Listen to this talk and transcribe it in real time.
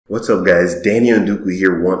What's up guys, Daniel Ndukwu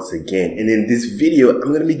here once again, and in this video I'm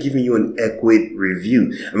going to be giving you an Ecwid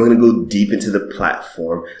review. I'm going to go deep into the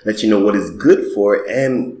platform, let you know what it's good for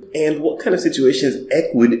and what kind of situations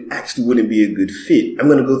Ecwid actually wouldn't be a good fit. I'm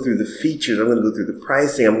going to go through the features, I'm going to go through the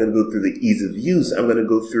pricing, I'm going to go through the ease of use, I'm going to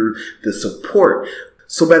go through the support.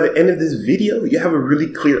 So by the end of this video, you have a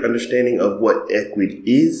really clear understanding of what Ecwid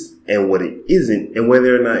is and what it isn't, and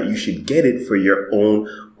whether or not you should get it for your own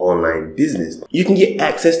online business. You can get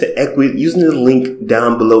access to Ecwid using the link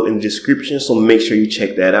down below in the description, so make sure you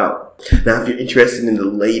check that out. Now, if you're interested in the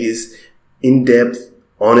latest, in-depth,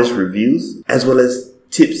 honest reviews, as well as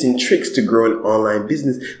tips and tricks to grow an online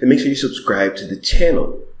business, then make sure you subscribe to the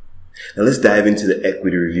channel. Now let's dive into the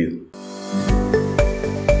Ecwid review.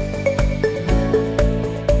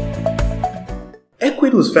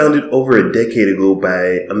 Ecwid was founded over a decade ago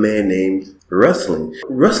by a man named Ruslan.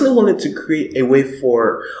 Ruslan wanted to create a way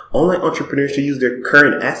for online entrepreneurs to use their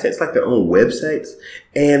current assets, like their own websites,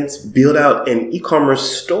 and build out an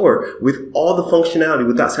e-commerce store with all the functionality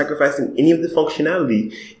without sacrificing any of the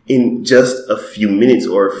functionality in just a few minutes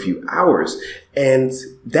or a few hours. And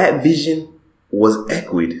that vision was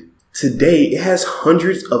Ecwid. Today, it has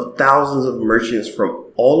hundreds of thousands of merchants from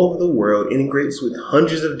all over the world, integrates with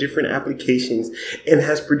hundreds of different applications, and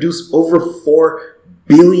has produced over $4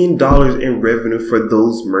 billion in revenue for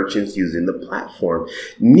those merchants using the platform.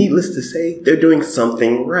 Needless to say, they're doing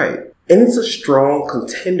something right. And it's a strong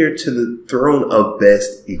contender to the throne of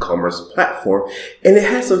best e-commerce platform. And it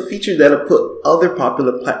has some features that'll put other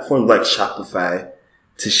popular platforms like Shopify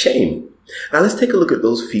to shame. Now let's take a look at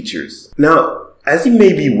those features. Now, as you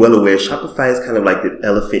may be well aware, Shopify is kind of like the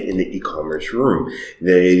elephant in the e-commerce room.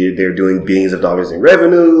 They're doing billions of dollars in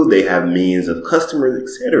revenue, they have millions of customers,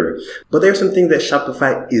 etc. But there are some things that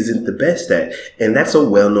Shopify isn't the best at, and that's a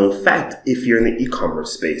well-known fact if you're in the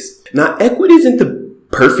e-commerce space. Now, Ecwid isn't the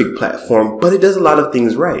perfect platform, but it does a lot of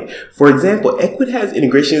things right. For example, Ecwid has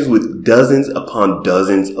integrations with dozens upon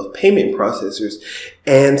dozens of payment processors,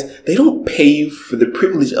 and they don't pay you for the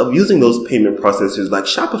privilege of using those payment processors like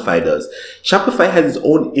Shopify does. Shopify has its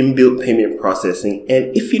own inbuilt payment processing,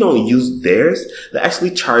 and if you don't use theirs, they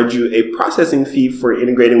actually charge you a processing fee for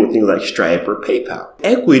integrating with things like Stripe or PayPal.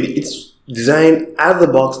 Ecwid, it's designed out of the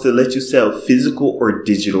box to let you sell physical or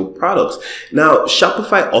digital products. Now,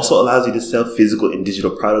 Shopify also allows you to sell physical and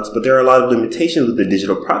digital products, but there are a lot of limitations with the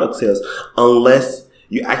digital product sales unless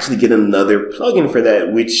you actually get another plugin for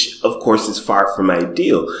that, which of course is far from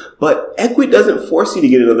ideal. But Ecwid doesn't force you to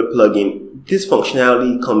get another plugin. This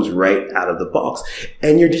functionality comes right out of the box,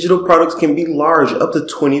 and your digital products can be large, up to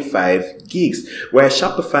 25 gigs. Whereas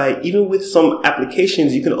Shopify, even with some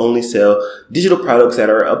applications, you can only sell digital products that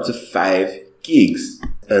are up to 5 gigs.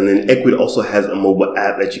 And then Ecwid also has a mobile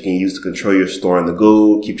app that you can use to control your store on the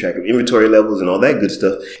go, keep track of inventory levels and all that good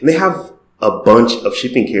stuff. And they have a bunch of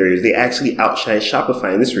shipping carriers. They actually outshine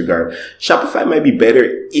Shopify in this regard. Shopify might be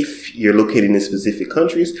better if you're located in specific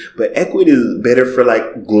countries, but Ecwid is better for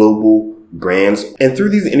like global brands. And through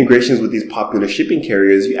these integrations with these popular shipping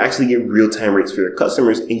carriers, you actually get real-time rates for your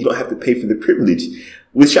customers, and you don't have to pay for the privilege.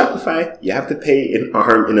 With Shopify, you have to pay an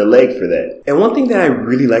arm and a leg for that. And one thing that I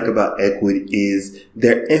really like about Ecwid is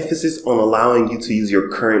their emphasis on allowing you to use your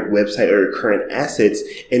current website or your current assets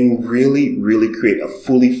and really create a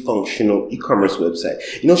fully functional e-commerce website.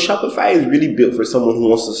 You know, Shopify is really built for someone who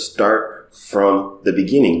wants to start from the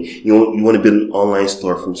beginning. You want to build an online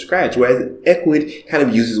store from scratch, whereas Ecwid kind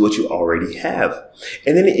of uses what you already have.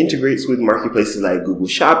 And then it integrates with marketplaces like Google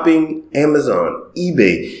Shopping, Amazon,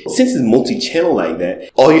 eBay. Since it's multi-channel like that,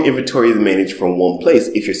 all your inventory is managed from one place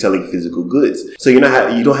if you're selling physical goods. So you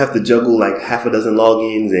don't have to juggle like half a dozen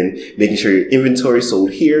logins and making sure your inventory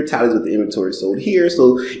sold here tallies with the inventory sold here,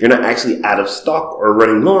 so you're not actually out of stock or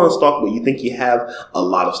running low on stock, but you think you have a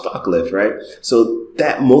lot of stock left, right? So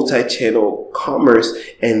that multi-channel commerce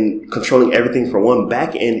and controlling everything from one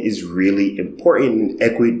back end is really important, and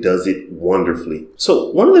Ecwid does it wonderfully. So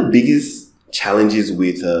one of the biggest challenges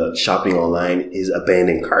with shopping online is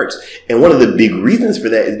abandoned carts. And one of the big reasons for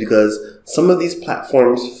that is because some of these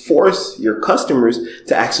platforms force your customers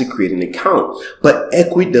to actually create an account. But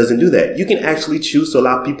Ecwid doesn't do that. You can actually choose to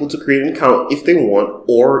allow people to create an account if they want,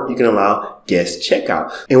 or you can allow guest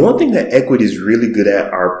checkout. And one thing that Ecwid is really good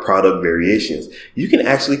at are product variations. You can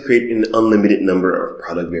actually create an unlimited number of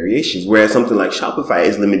product variations, whereas something like Shopify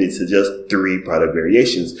is limited to just 3 product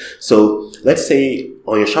variations. So let's say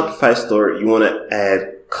on your Shopify store, you want to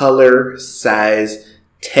add color, size,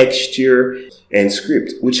 texture, and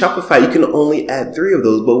script. With Shopify, you can only add 3 of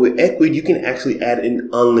those, but with Ecwid, you can actually add an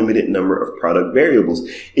unlimited number of product variables.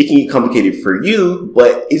 It can get complicated for you,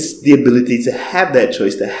 but it's the ability to have that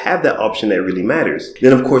choice, to have that option that really matters.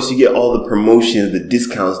 Then, of course, you get all the promotions, the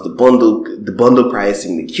discounts, the bundle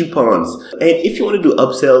pricing, the coupons. And if you want to do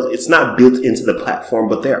upsells, it's not built into the platform,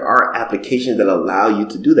 but there are applications that allow you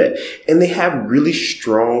to do that. And they have really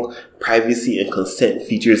strong privacy and consent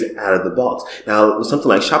features out of the box. Now, with something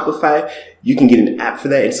like Shopify, you can get an app for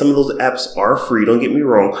that, and some of those apps are free, don't get me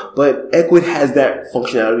wrong, but Ecwid has that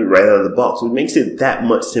functionality right out of the box, which makes it that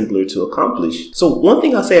much simpler to accomplish. So one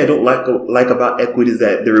thing I'll say I don't like about Ecwid is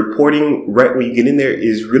that the reporting right when you get in there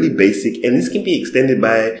is really basic, and this can be extended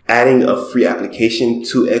by adding a free application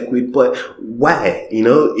to Ecwid, but why? You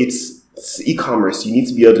know, it's e-commerce. You need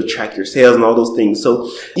to be able to track your sales and all those things.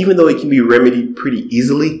 So even though it can be remedied pretty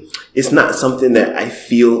easily, it's not something that I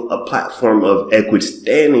feel a platform of Ecwid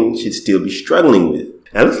standing should still be struggling with.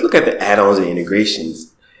 Now let's look at the add-ons and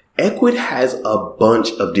integrations. Ecwid has a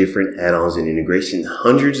bunch of different add-ons and integrations,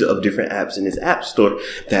 hundreds of different apps in its app store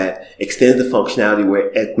that extends the functionality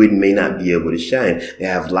where Ecwid may not be able to shine. They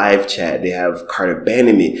have live chat, they have cart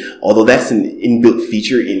abandonment. Although that's an inbuilt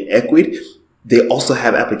feature in Ecwid, they also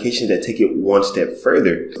have applications that take it one step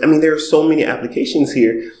further. I mean, there are so many applications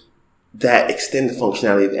here that extend the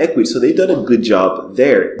functionality of Ecwid, so they've done a good job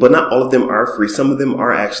there. But not all of them are free. Some of them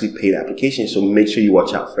are actually paid applications, so make sure you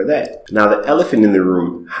watch out for that. Now, the elephant in the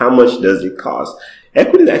room, how much does it cost?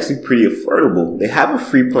 Ecwid is actually pretty affordable. They have a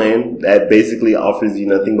free plan that basically offers you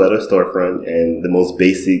nothing but a storefront and the most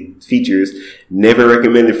basic features. Never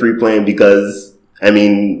recommend the free plan because, I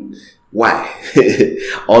mean, why?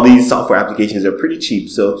 All these software applications are pretty cheap.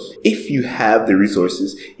 So if you have the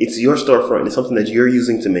resources, it's your storefront. It's something that you're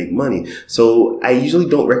using to make money. So I usually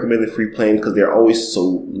don't recommend the free plan because they're always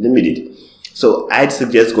so limited. So I'd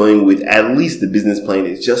suggest going with at least the business plan.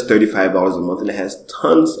 It's just $35 a month and it has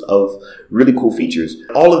tons of really cool features.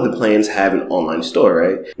 All of the plans have an online store,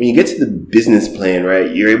 right? When you get to the business plan,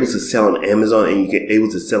 right, you're able to sell on Amazon and you're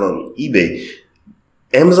able to sell on eBay.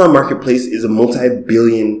 Amazon Marketplace is a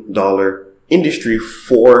multi-billion-dollar industry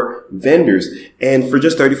for vendors. And for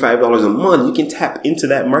just $35 a month, you can tap into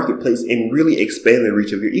that marketplace and really expand the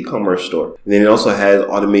reach of your e-commerce store. And then it also has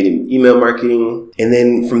automated email marketing. And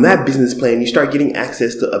then from that business plan, you start getting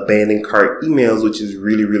access to abandoned cart emails, which is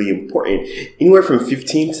really, really important. Anywhere from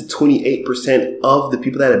 15 to 28% of the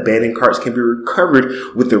people that abandon carts can be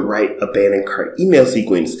recovered with the right abandoned cart email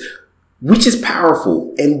sequence, which is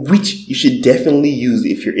powerful and which you should definitely use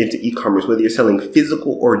if you're into e-commerce, whether you're selling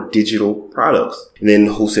physical or digital products. And then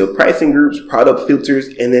wholesale pricing groups, product filters,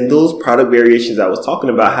 and then those product variations I was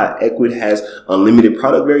talking about, how Ecwid has unlimited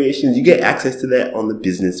product variations. You get access to that on the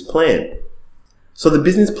business plan. So the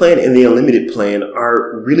business plan and the unlimited plan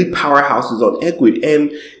are really powerhouses on Ecwid.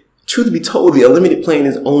 And truth be told, the unlimited plan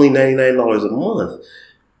is only $99 a month.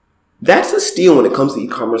 That's a steal when it comes to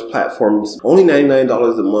e-commerce platforms. Only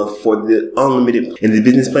 $99 a month for the unlimited. And the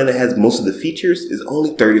business plan that has most of the features is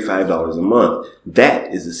only $35 a month.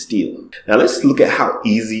 That is a steal. Now let's look at how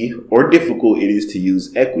easy or difficult it is to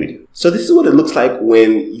use Ecwid. So this is what it looks like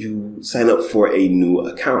when you sign up for a new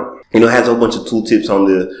account. You know, it has a whole bunch of tooltips on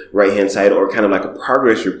the right-hand side, or kind of like a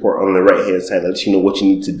progress report on the right-hand side that lets you know what you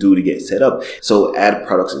need to do to get set up. So add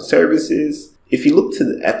products and services. If you look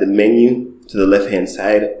at the menu, to the left-hand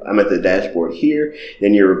side, I'm at the dashboard here.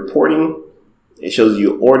 Then your reporting, it shows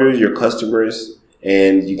you orders, your customers,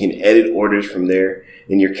 and you can edit orders from there.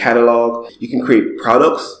 In your catalog, you can create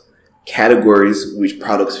products, categories which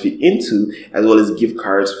products fit into, as well as gift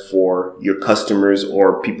cards for your customers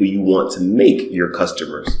or people you want to make your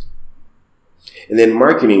customers. And then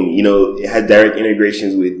marketing, you know, it has direct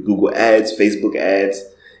integrations with Google Ads, Facebook ads,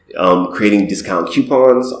 creating discount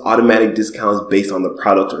coupons, automatic discounts based on the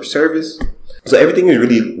product or service. So everything is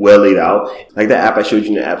really well laid out. Like that app I showed you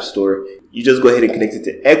in the App Store, you just go ahead and connect it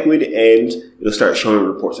to Ecwid and it'll start showing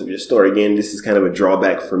reports of your store. Again, this is kind of a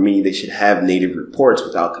drawback for me. They should have native reports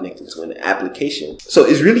without connecting to an application. So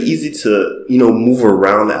it's really easy to, you know, move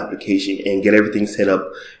around the application and get everything set up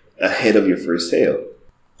ahead of your first sale.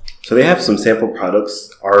 So they have some sample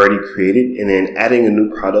products already created, and then adding a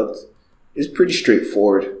new product is pretty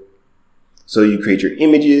straightforward. So you create your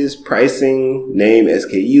images, pricing, name,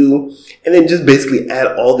 SKU, and then just basically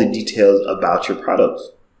add all the details about your product.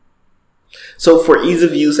 So for ease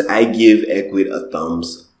of use, I give Ecwid a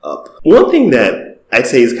thumbs up. One thing that I'd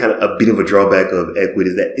say is kind of a bit of a drawback of Ecwid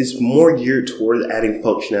is that it's more geared towards adding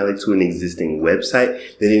functionality to an existing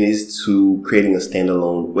website than it is to creating a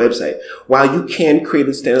standalone website. While you can create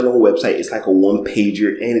a standalone website, it's like a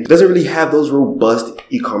one-pager and it doesn't really have those robust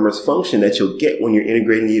e-commerce functions that you'll get when you're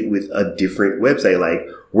integrating it with a different website like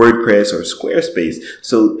WordPress or Squarespace.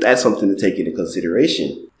 So that's something to take into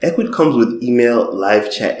consideration. Ecwid comes with email,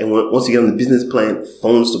 live chat, and once you get on the business plan,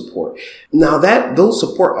 phone support. Now those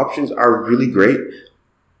support options are really great,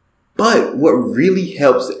 but what really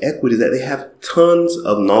helps Ecwid is that they have tons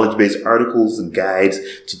of knowledge-based articles, guides,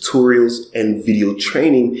 tutorials, and video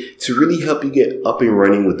training to really help you get up and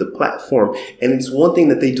running with the platform. And it's one thing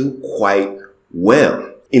that they do quite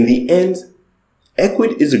well. In the end,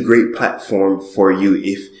 Ecwid is a great platform for you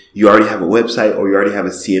if you already have a website or you already have a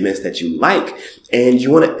CMS that you like and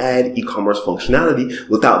you want to add e-commerce functionality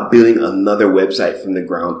without building another website from the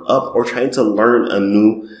ground up or trying to learn a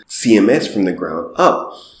new CMS from the ground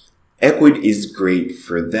up. Ecwid is great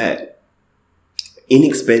for that.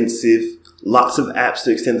 Inexpensive, lots of apps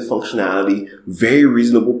to extend the functionality, very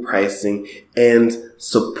reasonable pricing, and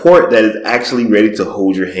support that is actually ready to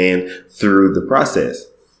hold your hand through the process.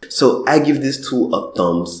 So I give this tool a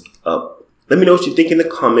thumbs up. Let me know what you think in the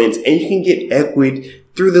comments, and you can get Ecwid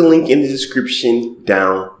through the link in the description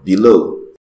down below.